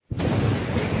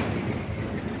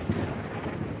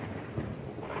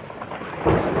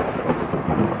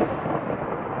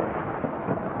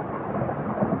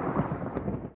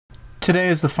Today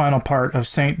is the final part of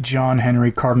St. John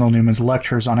Henry Cardinal Newman's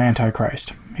lectures on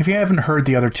Antichrist. If you haven't heard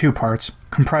the other two parts,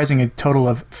 comprising a total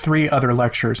of 3 other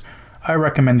lectures, I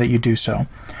recommend that you do so.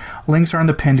 Links are in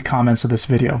the pinned comments of this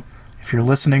video. If you're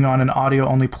listening on an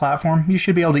audio-only platform, you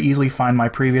should be able to easily find my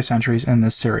previous entries in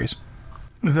this series.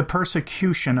 The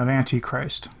persecution of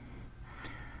Antichrist.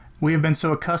 We have been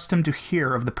so accustomed to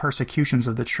hear of the persecutions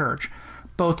of the Church,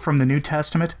 both from the New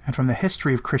Testament and from the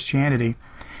history of Christianity,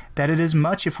 that it is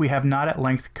much if we have not at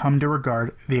length come to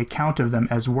regard the account of them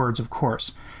as words of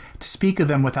course, to speak of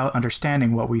them without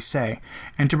understanding what we say,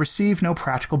 and to receive no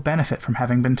practical benefit from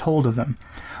having been told of them.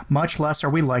 Much less are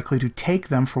we likely to take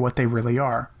them for what they really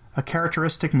are, a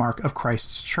characteristic mark of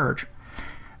Christ's Church.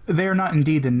 They are not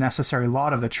indeed the necessary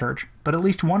lot of the Church, but at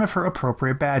least one of her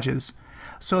appropriate badges,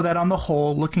 so that on the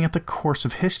whole, looking at the course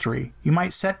of history, you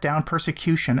might set down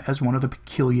persecution as one of the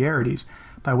peculiarities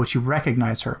by which you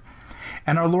recognize her.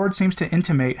 And our Lord seems to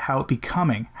intimate how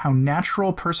becoming, how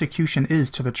natural persecution is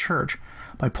to the Church,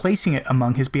 by placing it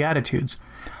among his Beatitudes.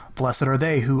 Blessed are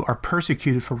they who are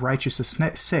persecuted for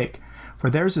righteousness' sake, for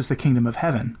theirs is the kingdom of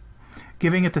heaven,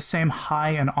 giving it the same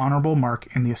high and honorable mark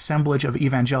in the assemblage of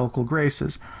evangelical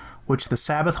graces, which the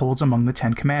Sabbath holds among the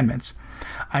 10 Commandments.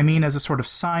 I mean as a sort of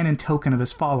sign and token of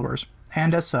his followers,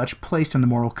 and as such placed in the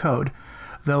moral code,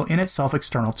 though in itself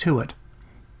external to it.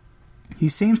 He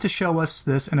seems to show us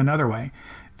this in another way,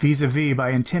 vis-a-vis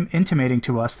by intimating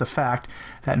to us the fact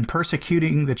that in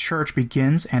persecuting the Church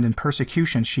begins and in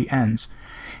persecution she ends.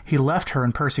 He left her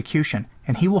in persecution,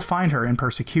 and he will find her in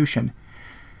persecution.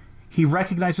 He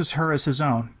recognizes her as his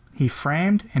own. He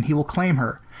framed, and he will claim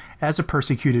her, as a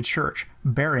persecuted Church,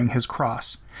 bearing his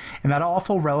cross, and that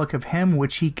awful relic of him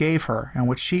which he gave her, and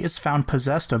which she is found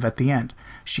possessed of at the end,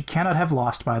 she cannot have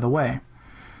lost by the way.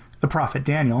 The prophet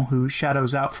Daniel, who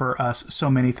shadows out for us so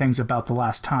many things about the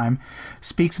last time,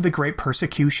 speaks of the great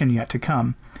persecution yet to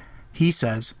come. He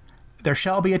says, "There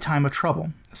shall be a time of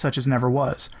trouble, such as never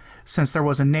was, since there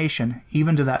was a nation,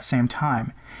 even to that same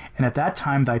time. And at that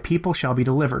time thy people shall be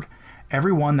delivered,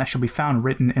 every one that shall be found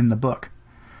written in the book."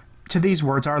 To these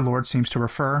words our Lord seems to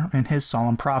refer in his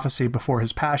solemn prophecy before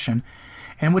his passion,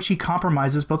 in which he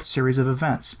compromises both series of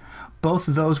events, both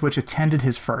those which attended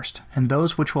his first, and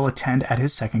those which will attend at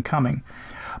his second coming,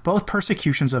 both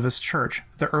persecutions of his Church,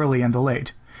 the early and the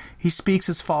late. He speaks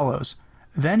as follows,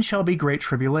 "Then shall be great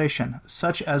tribulation,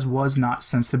 such as was not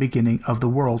since the beginning of the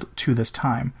world to this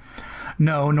time.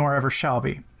 No, nor ever shall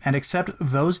be. And except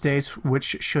those days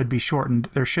which should be shortened,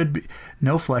 there should be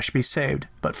no flesh be saved,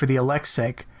 but for the elect's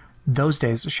sake, those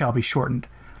days shall be shortened."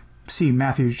 See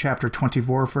Matthew chapter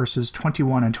 24, verses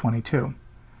 21 and 22.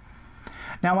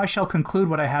 Now I shall conclude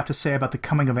what I have to say about the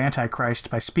coming of Antichrist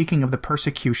by speaking of the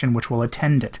persecution which will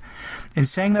attend it. In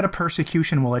saying that a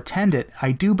persecution will attend it,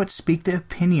 I do but speak the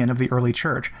opinion of the early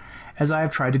Church, as I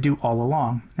have tried to do all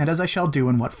along, and as I shall do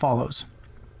in what follows.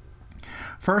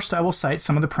 First, I will cite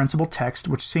some of the principal texts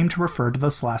which seem to refer to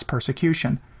this last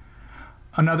persecution.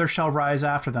 "Another shall rise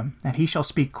after them, and he shall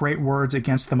speak great words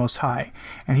against the Most High,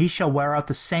 and he shall wear out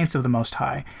the saints of the Most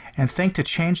High, and think to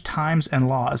change times and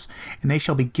laws, and they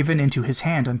shall be given into his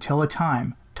hand until a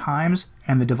time, times,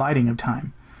 and the dividing of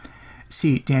time."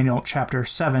 See Daniel chapter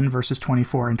 7, verses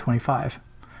 24 and 25.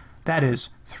 That is,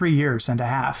 3 years and a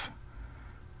half.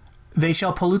 "They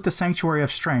shall pollute the sanctuary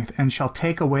of strength, and shall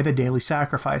take away the daily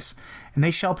sacrifice. And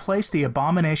they shall place the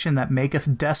abomination that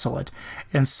maketh desolate,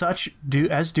 and such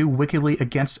as do wickedly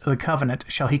against the covenant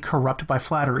shall he corrupt by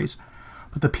flatteries.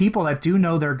 But the people that do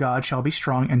know their God shall be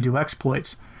strong and do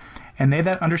exploits. And they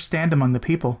that understand among the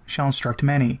people shall instruct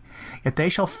many. Yet they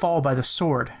shall fall by the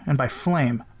sword, and by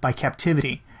flame, by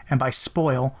captivity, and by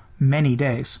spoil many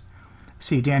days."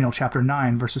 See Daniel chapter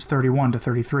 9, verses 31 to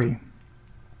 33.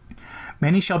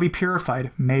 "Many shall be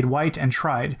purified, made white, and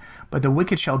tried, but the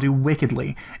wicked shall do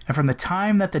wickedly. And from the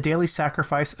time that the daily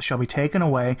sacrifice shall be taken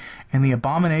away, and the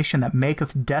abomination that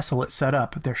maketh desolate set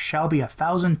up, there shall be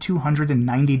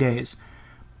 1,290 days.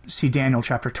 See Daniel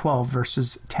chapter 12,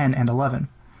 verses 10 and 11.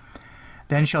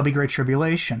 "Then shall be great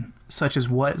tribulation, such as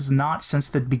was not since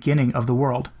the beginning of the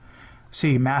world."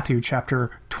 See Matthew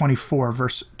chapter 24,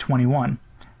 verse 21,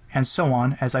 and so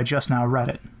on, as I just now read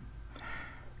it.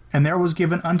 "And there was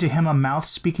given unto him a mouth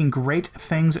speaking great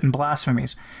things and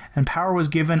blasphemies, and power was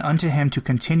given unto him to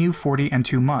continue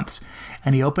 42 months.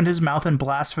 And he opened his mouth in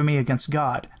blasphemy against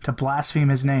God, to blaspheme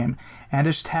his name, and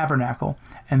his tabernacle,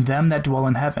 and them that dwell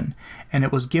in heaven. And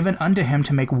it was given unto him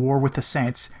to make war with the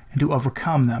saints, and to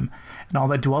overcome them. And all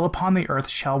that dwell upon the earth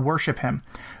shall worship him,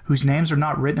 whose names are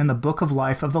not written in the book of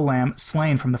life of the Lamb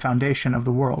slain from the foundation of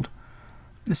the world."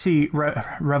 See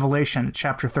Revelation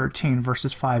chapter 13,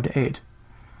 verses 5 to 8.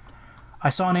 I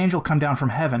saw an angel come down from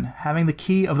heaven, having the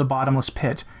key of the bottomless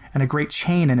pit, and a great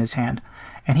chain in his hand.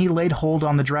 And he laid hold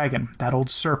on the dragon, that old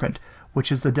serpent,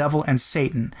 which is the devil and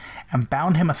Satan, and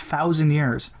bound him 1,000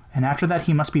 years. And after that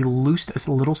he must be loosed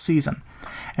a little season,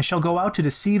 and shall go out to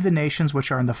deceive the nations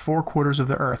which are in the four quarters of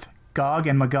the earth, Gog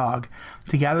and Magog,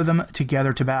 to gather them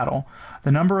together to battle,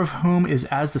 the number of whom is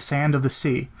as the sand of the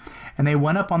sea. And they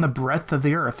went up on the breadth of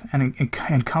the earth, and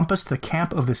encompassed the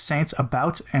camp of the saints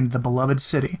about and the beloved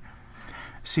city.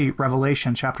 See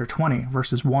Revelation chapter 20,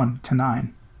 verses 1 to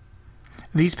 9.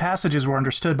 These passages were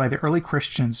understood by the early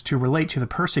Christians to relate to the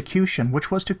persecution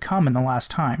which was to come in the last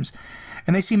times,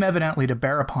 and they seem evidently to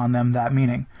bear upon them that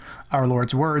meaning. Our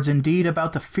Lord's words, indeed,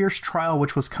 about the fierce trial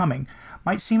which was coming,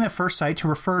 might seem at first sight to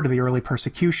refer to the early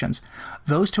persecutions,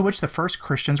 those to which the first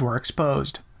Christians were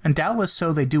exposed. And doubtless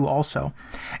so they do also.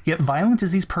 Yet violent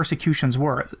as these persecutions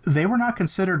were, they were not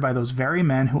considered by those very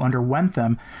men who underwent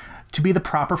them to be the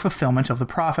proper fulfillment of the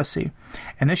prophecy,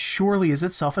 and this surely is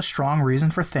itself a strong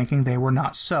reason for thinking they were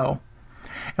not so.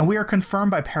 And we are confirmed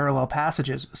by parallel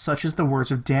passages, such as the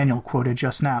words of Daniel quoted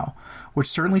just now, which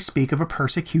certainly speak of a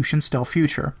persecution still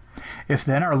future. If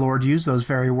then our Lord used those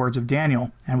very words of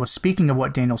Daniel, and was speaking of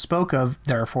what Daniel spoke of,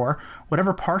 therefore,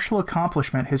 whatever partial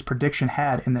accomplishment his prediction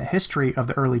had in the history of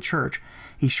the early church,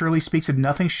 he surely speaks of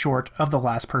nothing short of the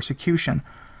last persecution.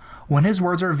 When his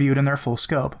words are viewed in their full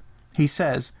scope, he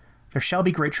says, "There shall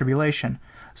be great tribulation,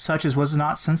 such as was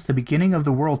not since the beginning of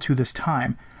the world to this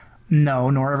time, no,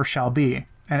 nor ever shall be.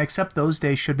 And except those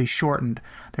days should be shortened,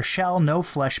 there shall no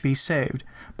flesh be saved,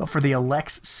 but for the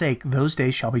elect's sake those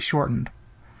days shall be shortened.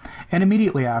 And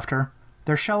immediately after,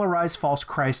 there shall arise false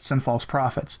Christs and false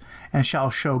prophets, and shall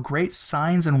show great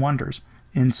signs and wonders,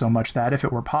 insomuch that, if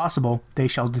it were possible, they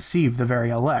shall deceive the very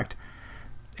elect."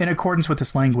 In accordance with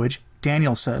this language,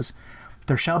 Daniel says,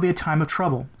 "There shall be a time of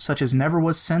trouble, such as never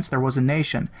was since there was a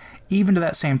nation, even to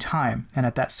that same time, and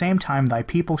at that same time thy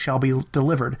people shall be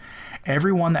delivered,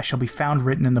 every one that shall be found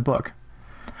written in the book."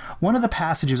 One of the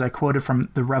passages I quoted from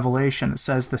the Revelation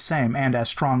says the same, and as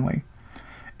strongly.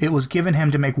 "It was given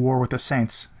him to make war with the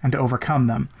saints, and to overcome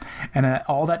them, and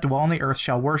all that dwell on the earth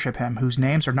shall worship him, whose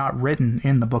names are not written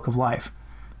in the book of life."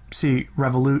 See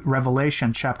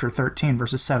Revelation chapter 13,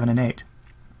 verses 7 and 8.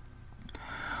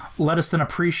 Let us then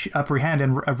apprehend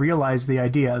and realize the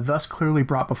idea thus clearly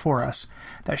brought before us,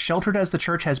 that sheltered as the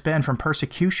church has been from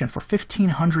persecution for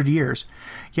 1,500 years,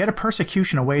 yet a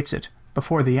persecution awaits it,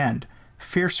 before the end,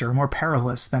 fiercer, more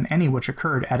perilous than any which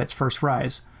occurred at its first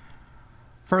rise.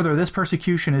 Further, this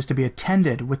persecution is to be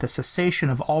attended with the cessation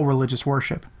of all religious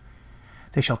worship.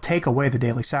 "They shall take away the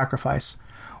daily sacrifice,"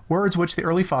 words which the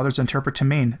early fathers interpret to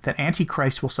mean that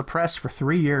Antichrist will suppress for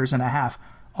 3 years and a half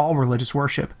all religious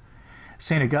worship.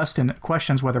 St. Augustine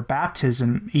questions whether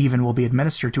baptism even will be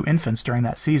administered to infants during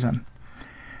that season.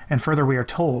 And further we are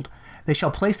told, "They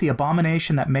shall place the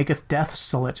abomination that maketh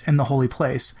desolate in the holy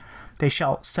place. They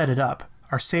shall set it up."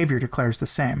 Our Savior declares the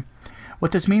same.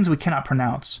 What this means we cannot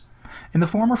pronounce. In the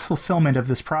former fulfillment of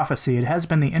this prophecy, it has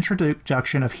been the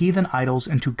introduction of heathen idols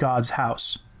into God's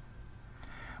house.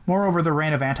 Moreover, the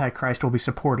reign of Antichrist will be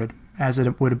supported, as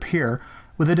it would appear,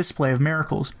 with a display of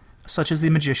miracles, such as the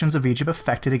magicians of Egypt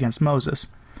effected against Moses.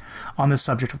 On this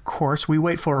subject, of course, we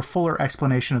wait for a fuller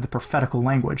explanation of the prophetical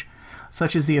language,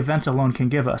 such as the event alone can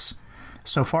give us.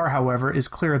 So far, however, is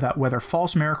clear that whether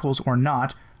false miracles or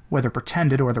not, whether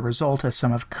pretended or the result, as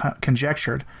some have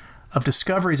conjectured, of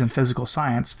discoveries in physical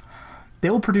science, they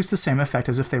will produce the same effect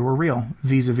as if they were real,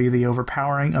 vis-a-vis the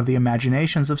overpowering of the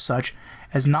imaginations of such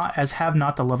as have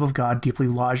not the love of God deeply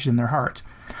lodged in their hearts,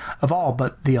 of all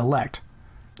but the elect.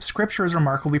 Scripture is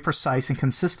remarkably precise and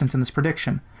consistent in this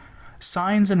prediction.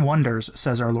 "Signs and wonders,"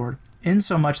 says our Lord,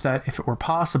 "insomuch that, if it were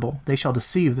possible, they shall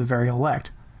deceive the very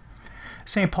elect."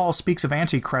 St. Paul speaks of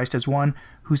Antichrist as one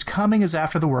whose coming is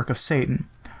after the work of Satan,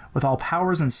 with all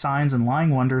powers and signs and lying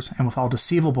wonders, and with all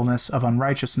deceivableness of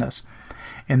unrighteousness,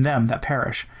 in them that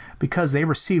perish, because they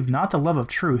received not the love of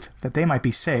truth, that they might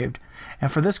be saved.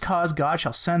 And for this cause God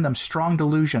shall send them strong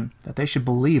delusion, that they should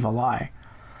believe a lie.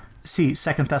 See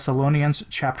 2 Thessalonians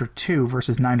chapter 2,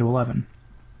 verses 9 to 11.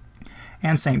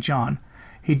 And St. John,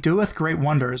 "He doeth great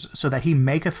wonders, so that he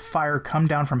maketh fire come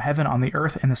down from heaven on the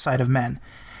earth in the sight of men,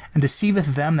 and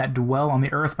deceiveth them that dwell on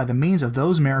the earth by the means of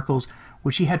those miracles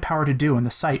which he had power to do in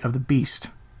the sight of the beast."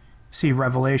 See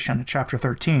Revelation chapter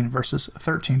 13, verses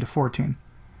 13 to 14.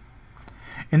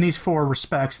 In these four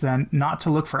respects, then, not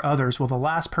to look for others, will the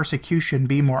last persecution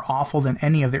be more awful than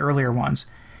any of the earlier ones,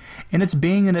 in its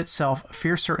being in itself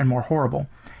fiercer and more horrible,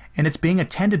 in its being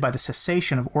attended by the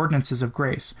cessation of ordinances of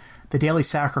grace, the daily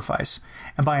sacrifice,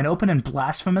 and by an open and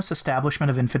blasphemous establishment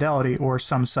of infidelity or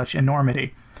some such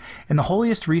enormity, in the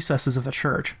holiest recesses of the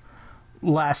church.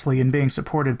 Lastly, in being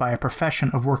supported by a profession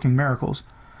of working miracles.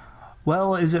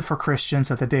 Well is it for Christians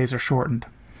that the days are shortened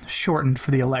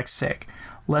for the elect's sake,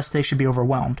 lest they should be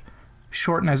overwhelmed,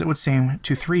 shortened as it would seem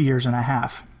to 3 years and a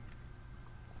half.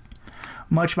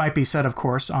 Much might be said, of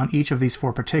course, on each of these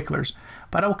 4 particulars,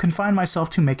 but I will confine myself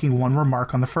to making one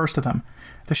remark on the first of them,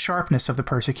 the sharpness of the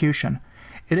persecution.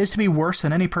 It is to be worse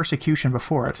than any persecution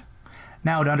before it.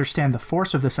 Now, to understand the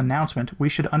force of this announcement, we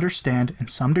should understand, in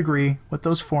some degree, what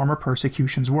those former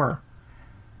persecutions were.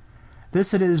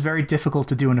 This it is very difficult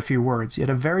to do in a few words, yet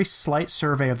a very slight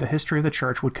survey of the history of the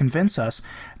Church would convince us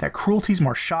that cruelties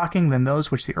more shocking than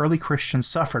those which the early Christians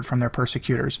suffered from their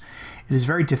persecutors, it is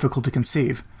very difficult to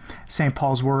conceive. St.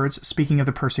 Paul's words, speaking of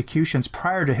the persecutions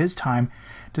prior to his time,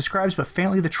 describes but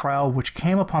faintly the trial which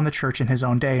came upon the Church in his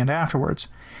own day and afterwards.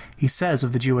 He says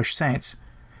of the Jewish saints,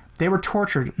 "They were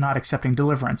tortured, not accepting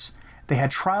deliverance. They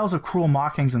had trials of cruel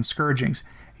mockings and scourgings,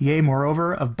 yea,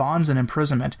 moreover, of bonds and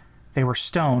imprisonment. They were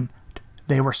stoned.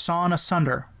 They were sawn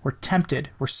asunder, were tempted,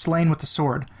 were slain with the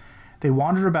sword. They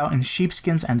wandered about in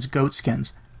sheepskins and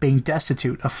goatskins, being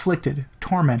destitute, afflicted,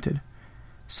 tormented."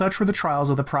 Such were the trials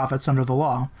of the prophets under the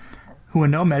law, who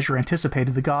in no measure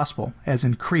anticipated the gospel, as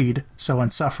in creed, so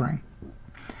in suffering.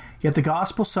 Yet the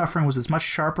gospel suffering was as much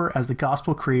sharper as the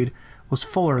gospel creed was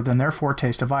fuller than their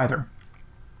foretaste of either.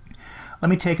 Let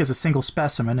me take as a single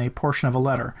specimen a portion of a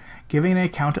letter, giving an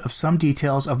account of some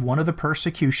details of one of the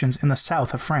persecutions in the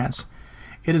south of France.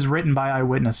 It is written by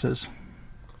eyewitnesses.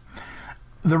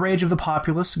 The rage of the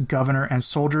populace, governor, and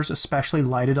soldiers especially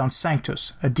lighted on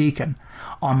Sanctus, a deacon,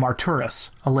 on Marturus,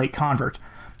 a late convert,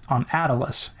 on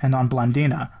Attalus, and on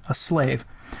Blandina, a slave,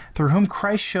 through whom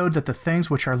Christ showed that the things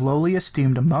which are lowly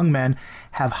esteemed among men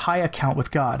have high account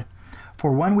with God.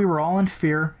 For when we were all in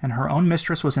fear, and her own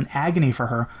mistress was in agony for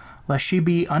her, lest she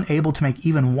be unable to make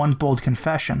even one bold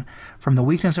confession, from the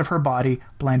weakness of her body,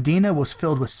 Blandina was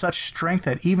filled with such strength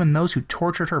that even those who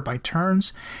tortured her by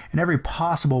turns, in every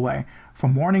possible way,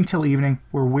 from morning till evening,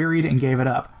 were wearied and gave it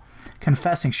up,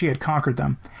 confessing she had conquered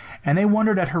them. And they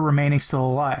wondered at her remaining still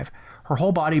alive, her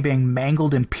whole body being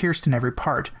mangled and pierced in every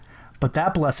part. But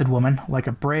that blessed woman, like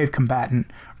a brave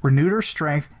combatant, renewed her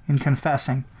strength in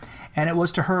confessing, and it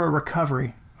was to her a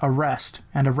recovery, a rest,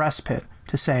 and a respite,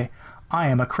 to say, "I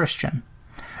am a Christian."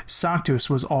 Sanctus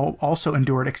was also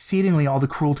endured exceedingly all the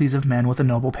cruelties of men with a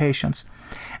noble patience,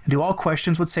 and to all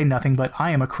questions would say nothing but,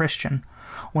 "I am a Christian."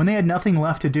 When they had nothing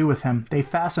left to do with him, they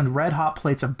fastened red-hot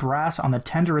plates of brass on the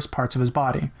tenderest parts of his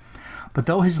body. But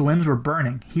though his limbs were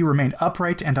burning, he remained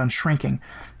upright and unshrinking,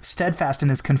 steadfast in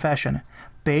his confession,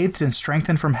 bathed and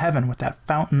strengthened from heaven with that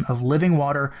fountain of living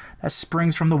water that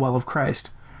springs from the well of Christ.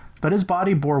 But his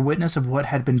body bore witness of what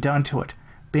had been done to it,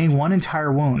 being one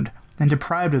entire wound, and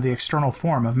deprived of the external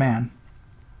form of man.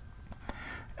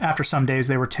 After some days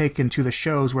they were taken to the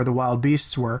shows where the wild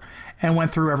beasts were, and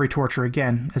went through every torture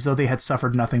again, as though they had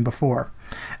suffered nothing before.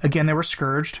 Again they were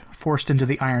scourged, forced into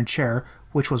the iron chair,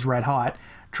 which was red hot,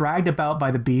 dragged about by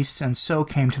the beasts, and so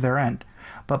came to their end.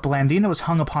 But Blandina was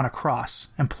hung upon a cross,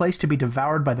 and placed to be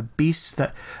devoured by the beasts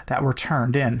that were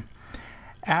turned in.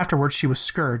 Afterwards she was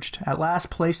scourged, at last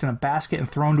placed in a basket and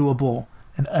thrown to a bull,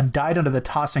 and died under the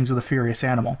tossings of the furious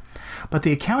animal. But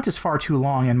the account is far too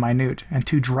long and minute, and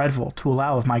too dreadful to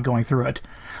allow of my going through it.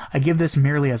 I give this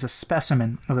merely as a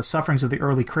specimen of the sufferings of the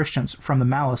early Christians from the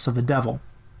malice of the devil.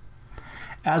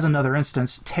 As another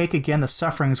instance, take again the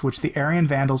sufferings which the Arian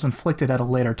Vandals inflicted at a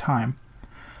later time.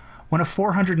 When of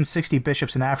 460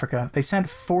 bishops in Africa, they sent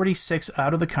 46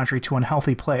 out of the country to an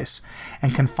unhealthy place,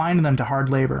 and confined them to hard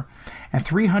labor, and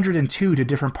 302 to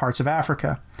different parts of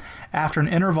Africa. After an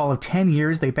interval of 10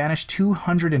 years, they banished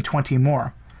 220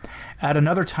 more. At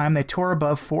another time, they tore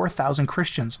above 4,000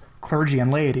 Christians, clergy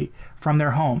and laity, from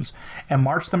their homes, and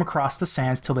marched them across the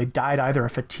sands till they died either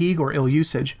of fatigue or ill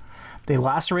usage. They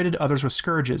lacerated others with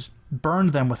scourges,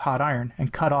 burned them with hot iron,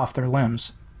 and cut off their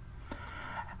limbs.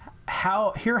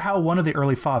 Hear how one of the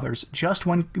early fathers, just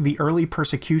when the early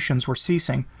persecutions were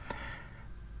ceasing,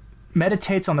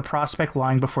 meditates on the prospect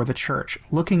lying before the Church,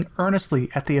 looking earnestly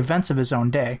at the events of his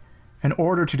own day, in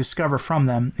order to discover from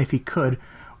them, if he could,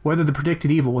 whether the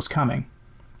predicted evil was coming.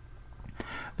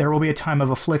 There will be a time of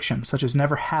affliction, such as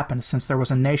never happened since there was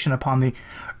a nation upon the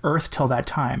earth till that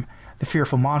time, the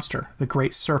fearful monster, the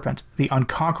great serpent, the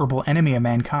unconquerable enemy of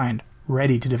mankind,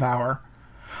 ready to devour.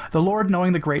 The Lord,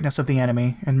 knowing the greatness of the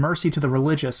enemy, and mercy to the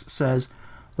religious, says,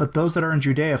 "Let those that are in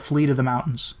Judea flee to the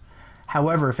mountains."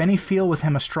 However, if any feel with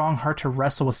him a strong heart to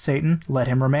wrestle with Satan, let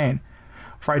him remain.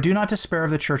 For I do not despair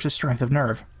of the church's strength of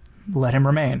nerve. Let him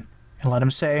remain, and let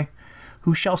him say,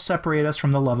 who shall separate us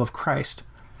from the love of Christ?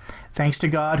 Thanks to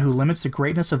God, who limits the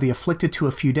greatness of the afflicted to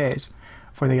a few days.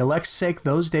 For the elect's sake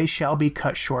those days shall be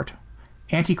cut short.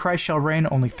 Antichrist shall reign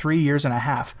only 3 years and a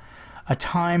half, a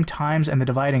time, times, and the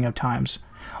dividing of times.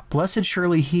 Blessed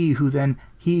surely he who then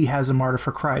he has a martyr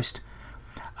for Christ.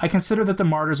 I consider that the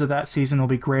martyrs of that season will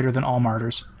be greater than all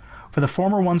martyrs. For the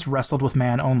former ones wrestled with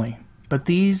man only, but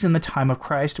these in the time of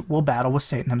Christ will battle with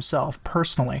Satan himself,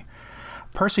 personally.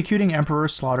 Persecuting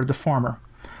emperors slaughtered the former,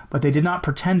 but they did not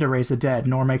pretend to raise the dead,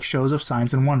 nor make shows of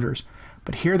signs and wonders.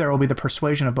 But here there will be the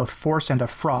persuasion of both force and of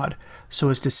fraud, so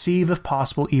as to deceive, if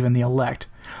possible, even the elect.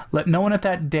 Let no one at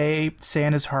that day say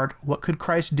in his heart, what could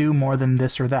Christ do more than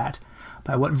this or that?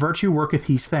 By what virtue worketh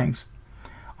these things?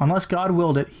 Unless God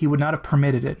willed it, he would not have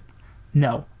permitted it.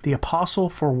 No, the apostle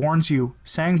forewarns you,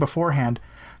 saying beforehand,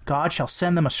 God shall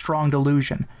send them a strong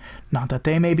delusion, not that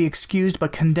they may be excused,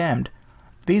 but condemned,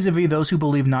 vis-a-vis those who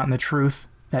believe not in the truth,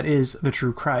 that is, the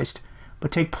true Christ,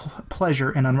 but take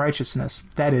pleasure in unrighteousness,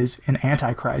 that is, in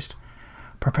Antichrist.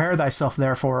 Prepare thyself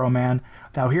therefore, O man,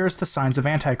 thou hearest the signs of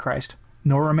Antichrist,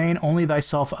 nor remain only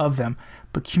thyself of them,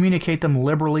 but communicate them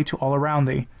liberally to all around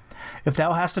thee. If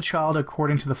thou hast a child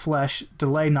according to the flesh,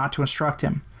 delay not to instruct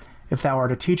him. If thou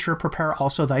art a teacher, prepare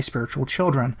also thy spiritual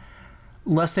children,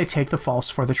 lest they take the false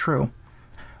for the true.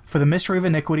 For the mystery of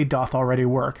iniquity doth already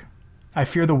work. I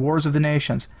fear the wars of the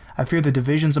nations. I fear the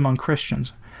divisions among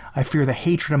Christians. I fear the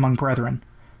hatred among brethren.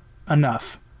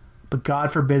 Enough. But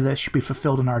God forbid that it should be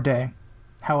fulfilled in our day.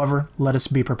 However, let us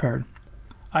be prepared.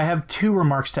 I have 2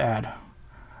 remarks to add.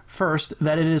 First,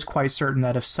 that it is quite certain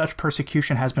that if such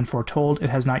persecution has been foretold, it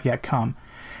has not yet come,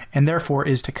 and therefore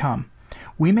is to come.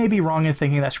 We may be wrong in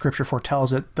thinking that Scripture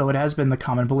foretells it, though it has been the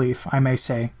common belief, I may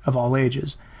say, of all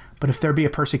ages. But if there be a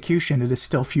persecution, it is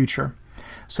still future,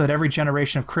 so that every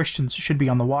generation of Christians should be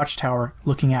on the watchtower,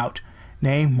 looking out,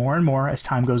 nay, more and more as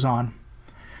time goes on.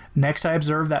 Next, I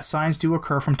observe that signs do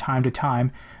occur from time to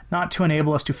time, not to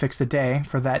enable us to fix the day,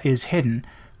 for that is hidden,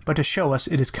 but to show us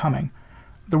it is coming.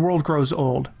 The world grows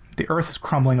old. The earth is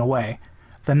crumbling away.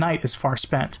 The night is far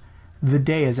spent. The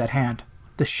day is at hand.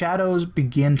 The shadows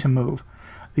begin to move.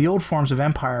 The old forms of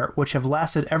empire, which have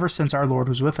lasted ever since our Lord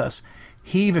was with us,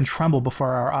 heave and tremble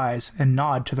before our eyes, and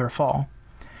nod to their fall.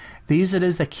 These it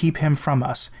is that keep him from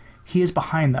us. He is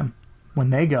behind them. When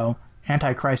they go,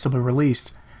 Antichrist will be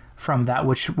released from that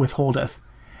which withholdeth,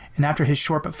 and after his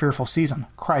short but fearful season,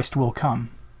 Christ will come.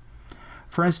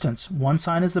 For instance, one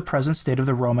sign is the present state of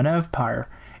the Roman Empire,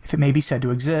 if it may be said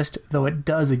to exist, though it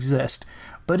does exist,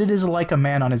 but it is like a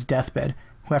man on his deathbed,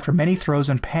 who after many throes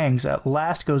and pangs at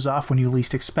last goes off when you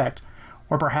least expect,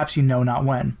 or perhaps you know not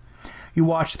when. You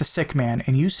watch the sick man,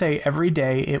 and you say every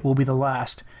day it will be the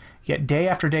last, yet day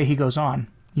after day he goes on.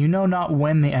 You know not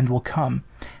when the end will come.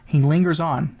 He lingers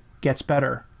on, gets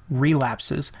better,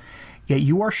 relapses, yet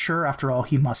you are sure after all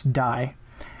he must die.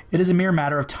 It is a mere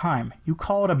matter of time. You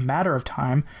call it a matter of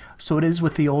time, so it is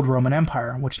with the old Roman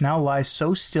Empire, which now lies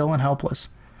so still and helpless.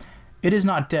 It is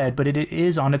not dead, but it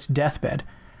is on its deathbed.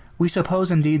 We suppose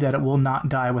indeed that it will not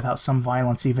die without some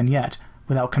violence even yet,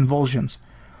 without convulsions.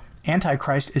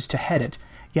 Antichrist is to head it,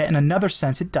 yet in another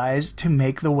sense it dies to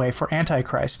make the way for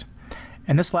Antichrist.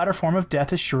 And this latter form of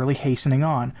death is surely hastening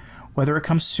on, whether it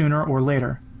comes sooner or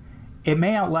later. It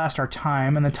may outlast our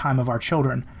time and the time of our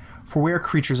children, for we are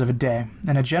creatures of a day,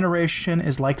 and a generation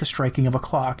is like the striking of a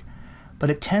clock, but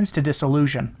it tends to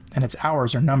disillusion, and its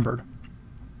hours are numbered.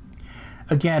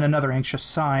 Again, another anxious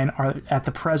sign at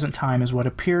the present time is what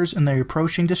appears in the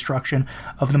approaching destruction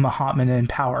of the Mohammedan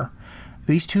power.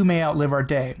 These 2 may outlive our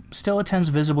day, still it tends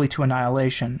visibly to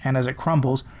annihilation, and as it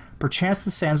crumbles, perchance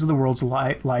the sands of the world's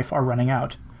life are running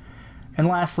out. And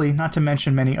lastly, not to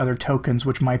mention many other tokens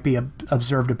which might be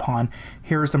observed upon,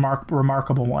 here is the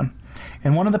remarkable one.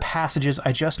 In one of the passages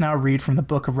I just now read from the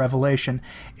book of Revelation,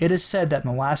 it is said that in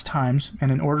the last times,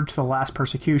 and in order to the last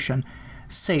persecution,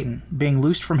 Satan, being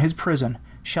loosed from his prison,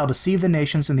 shall deceive the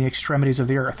nations in the extremities of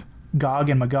the earth, Gog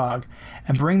and Magog,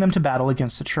 and bring them to battle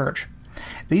against the church.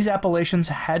 These appellations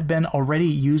had been already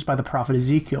used by the prophet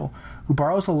Ezekiel, who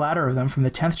borrows the latter of them from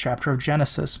the 10th chapter of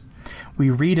Genesis. We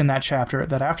read in that chapter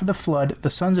that after the flood, the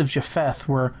sons of Japheth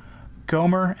were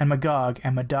Gomer and Magog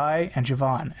and Madai and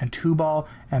Javan and Tubal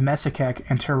and Mesechech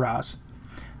and Tiras.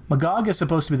 Magog is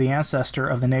supposed to be the ancestor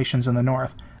of the nations in the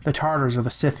north, the Tartars or the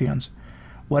Scythians.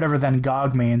 Whatever then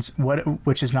Gog means,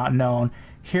 which is not known,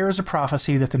 here is a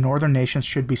prophecy that the northern nations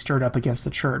should be stirred up against the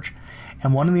church,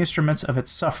 and one of the instruments of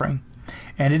its suffering.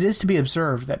 And it is to be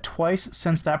observed that twice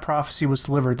since that prophecy was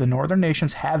delivered, the northern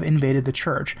nations have invaded the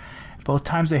church, Both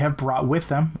times they have brought with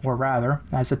them, or rather,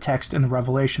 as the text in the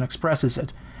Revelation expresses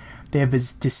it, they have been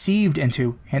deceived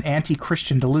into an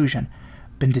anti-Christian delusion,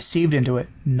 been deceived into it,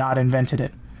 not invented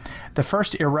it. The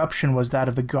first eruption was that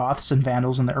of the Goths and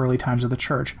Vandals in the early times of the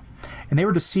Church, and they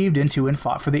were deceived into and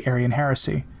fought for the Arian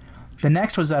heresy. The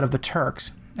next was that of the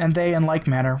Turks, and they, in like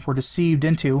manner, were deceived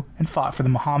into and fought for the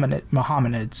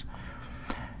Mohammedids.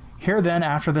 Here then,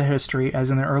 after the history,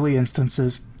 as in the early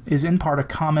instances, is in part a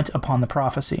comment upon the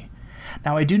prophecy.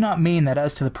 Now I do not mean that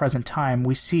as to the present time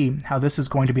we see how this is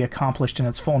going to be accomplished in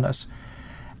its fullness.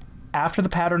 After the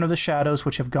pattern of the shadows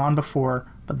which have gone before,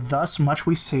 but thus much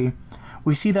we see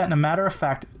that in a matter of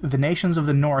fact the nations of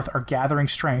the north are gathering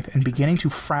strength and beginning to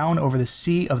frown over the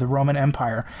sea of the Roman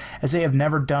Empire, as they have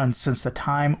never done since the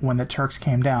time when the Turks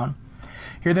came down.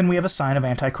 Here then we have a sign of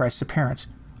Antichrist's appearance.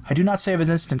 I do not say of his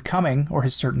instant coming, or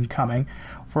his certain coming,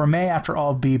 for it may after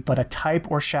all be but a type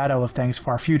or shadow of things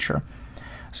far future.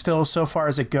 Still, so far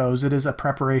as it goes, it is a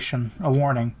preparation, a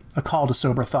warning, a call to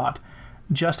sober thought,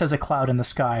 just as a cloud in the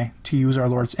sky, to use our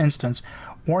Lord's instance,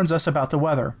 warns us about the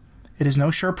weather. It is no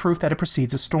sure proof that it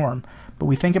precedes a storm, but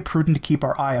we think it prudent to keep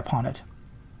our eye upon it.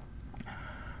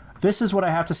 This is what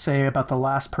I have to say about the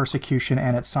last persecution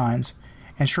and its signs,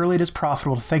 and surely it is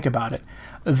profitable to think about it,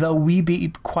 though we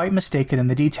be quite mistaken in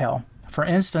the detail. For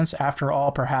instance, after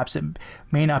all, perhaps it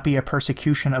may not be a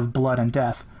persecution of blood and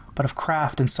death, but of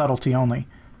craft and subtlety only,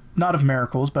 not of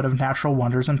miracles, but of natural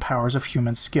wonders and powers of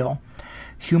human skill,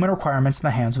 human requirements in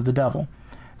the hands of the devil.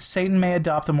 Satan may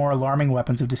adopt the more alarming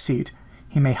weapons of deceit.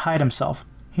 He may hide himself.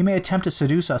 He may attempt to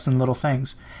seduce us in little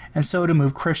things, and so to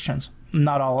move Christians,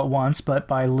 not all at once, but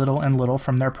by little and little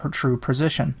from their true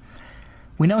position.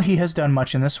 We know he has done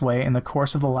much in this way in the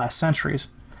course of the last centuries.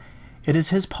 It is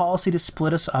his policy to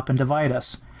split us up and divide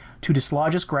us, to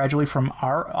dislodge us gradually from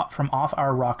off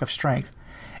our rock of strength.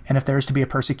 And if there is to be a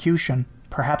persecution,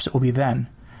 perhaps it will be then.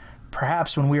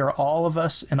 Perhaps when we are all of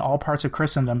us in all parts of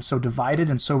Christendom so divided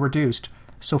and so reduced,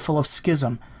 so full of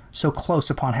schism, so close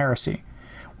upon heresy.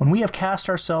 When we have cast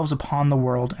ourselves upon the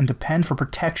world and depend for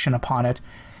protection upon it,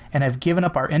 and have given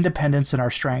up our independence and our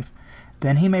strength,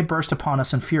 then he may burst upon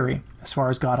us in fury, as far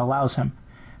as God allows him.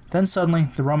 Then suddenly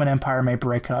the Roman Empire may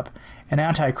break up, and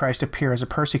Antichrist appear as a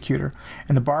persecutor,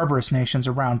 and the barbarous nations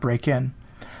around break in.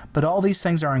 But all these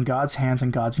things are in God's hands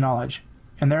and God's knowledge,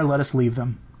 and there let us leave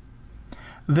them.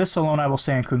 This alone I will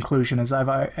say in conclusion, as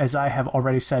I have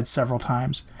already said several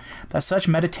times, that such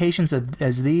meditations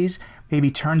as these may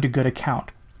be turned to good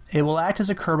account. It will act as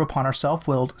a curb upon our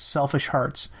self-willed, selfish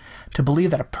hearts, to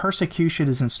believe that a persecution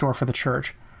is in store for the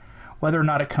Church, whether or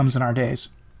not it comes in our days.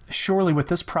 Surely with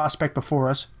this prospect before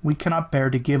us, we cannot bear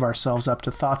to give ourselves up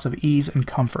to thoughts of ease and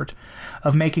comfort,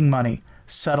 of making money,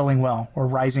 settling well, or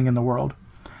rising in the world.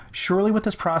 Surely with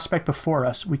this prospect before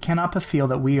us, we cannot but feel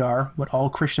that we are what all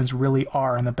Christians really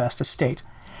are in the best estate.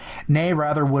 Nay,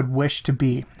 rather would wish to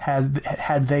be, had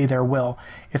they their will,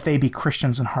 if they be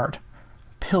Christians in heart.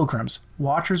 Pilgrims,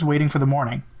 watchers waiting for the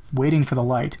morning, waiting for the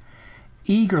light,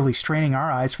 eagerly straining our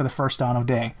eyes for the first dawn of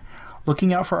day,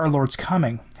 looking out for our Lord's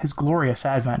coming, his glorious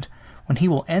advent, when he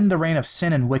will end the reign of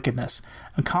sin and wickedness,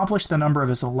 accomplish the number of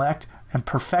his elect, and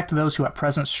perfect those who at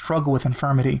present struggle with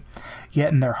infirmity,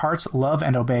 yet in their hearts love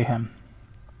and obey him.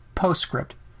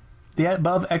 Postscript. The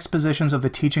above expositions of the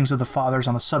teachings of the Fathers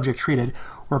on the subject treated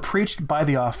were preached by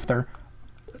the author,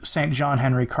 St. John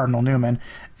Henry Cardinal Newman,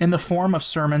 in the form of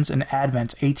sermons in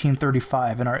Advent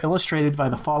 1835, and are illustrated by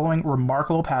the following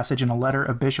remarkable passage in a letter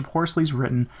of Bishop Horsley's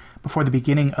written before the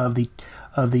beginning of the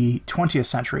 20th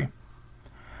century.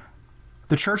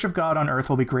 The Church of God on earth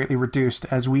will be greatly reduced,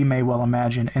 as we may well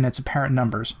imagine, in its apparent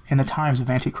numbers, in the times of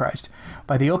Antichrist,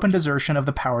 by the open desertion of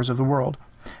the powers of the world.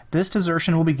 This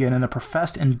desertion will begin in a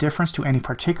professed indifference to any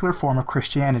particular form of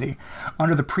Christianity,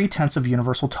 under the pretense of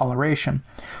universal toleration,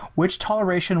 which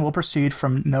toleration will proceed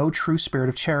from no true spirit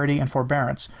of charity and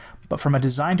forbearance, but from a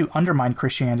design to undermine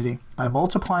Christianity by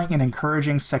multiplying and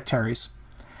encouraging sectaries.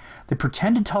 The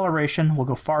pretended toleration will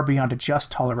go far beyond a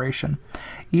just toleration,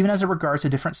 even as it regards the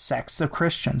different sects of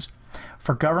Christians.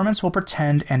 For governments will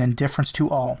pretend an indifference to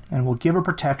all, and will give a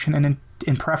protection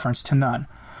in preference to none.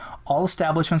 All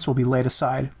establishments will be laid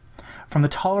aside. From the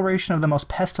toleration of the most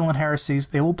pestilent heresies,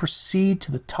 they will proceed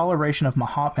to the toleration of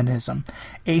Mohammedanism,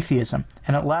 atheism,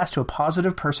 and at last to a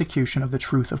positive persecution of the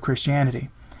truth of Christianity.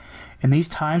 In these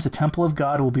times, the temple of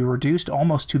God will be reduced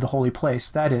almost to the holy place,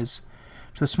 that is,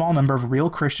 to the small number of real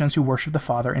Christians who worship the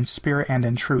Father in spirit and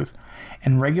in truth,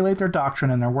 and regulate their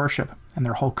doctrine and their worship, and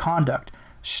their whole conduct,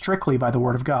 strictly by the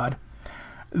Word of God.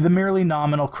 The merely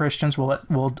nominal Christians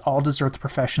will all desert the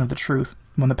profession of the truth,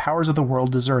 when the powers of the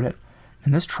world desert it,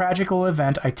 And this tragical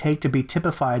event I take to be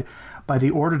typified by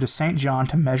the order to St. John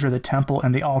to measure the temple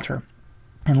and the altar,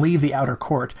 and leave the outer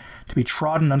court to be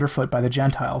trodden underfoot by the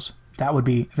Gentiles. That would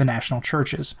be the national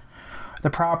churches. The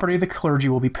property of the clergy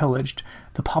will be pillaged,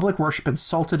 the public worship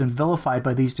insulted and vilified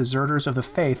by these deserters of the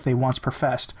faith they once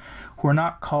professed, who are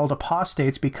not called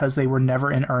apostates because they were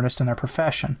never in earnest in their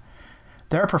profession.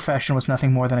 Their profession was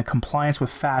nothing more than a compliance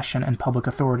with fashion and public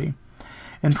authority.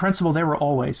 In principle, they were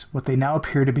always, what they now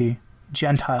appear to be,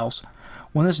 Gentiles.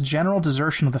 When this general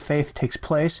desertion of the faith takes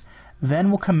place, then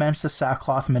will commence the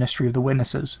sackcloth ministry of the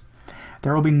witnesses.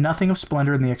 There will be nothing of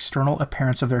splendor in the external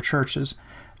appearance of their churches.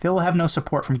 They will have no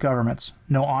support from governments,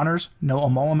 no honors, no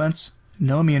emoluments,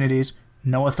 no immunities,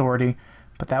 no authority,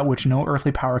 but that which no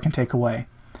earthly power can take away,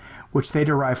 which they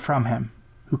derive from him,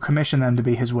 who commissioned them to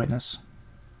be his witness.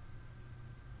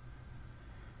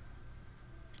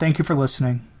 Thank you for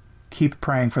listening. Keep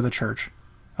praying for the church.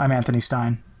 I'm Anthony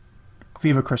Stein.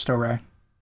 Viva Cristo Rey.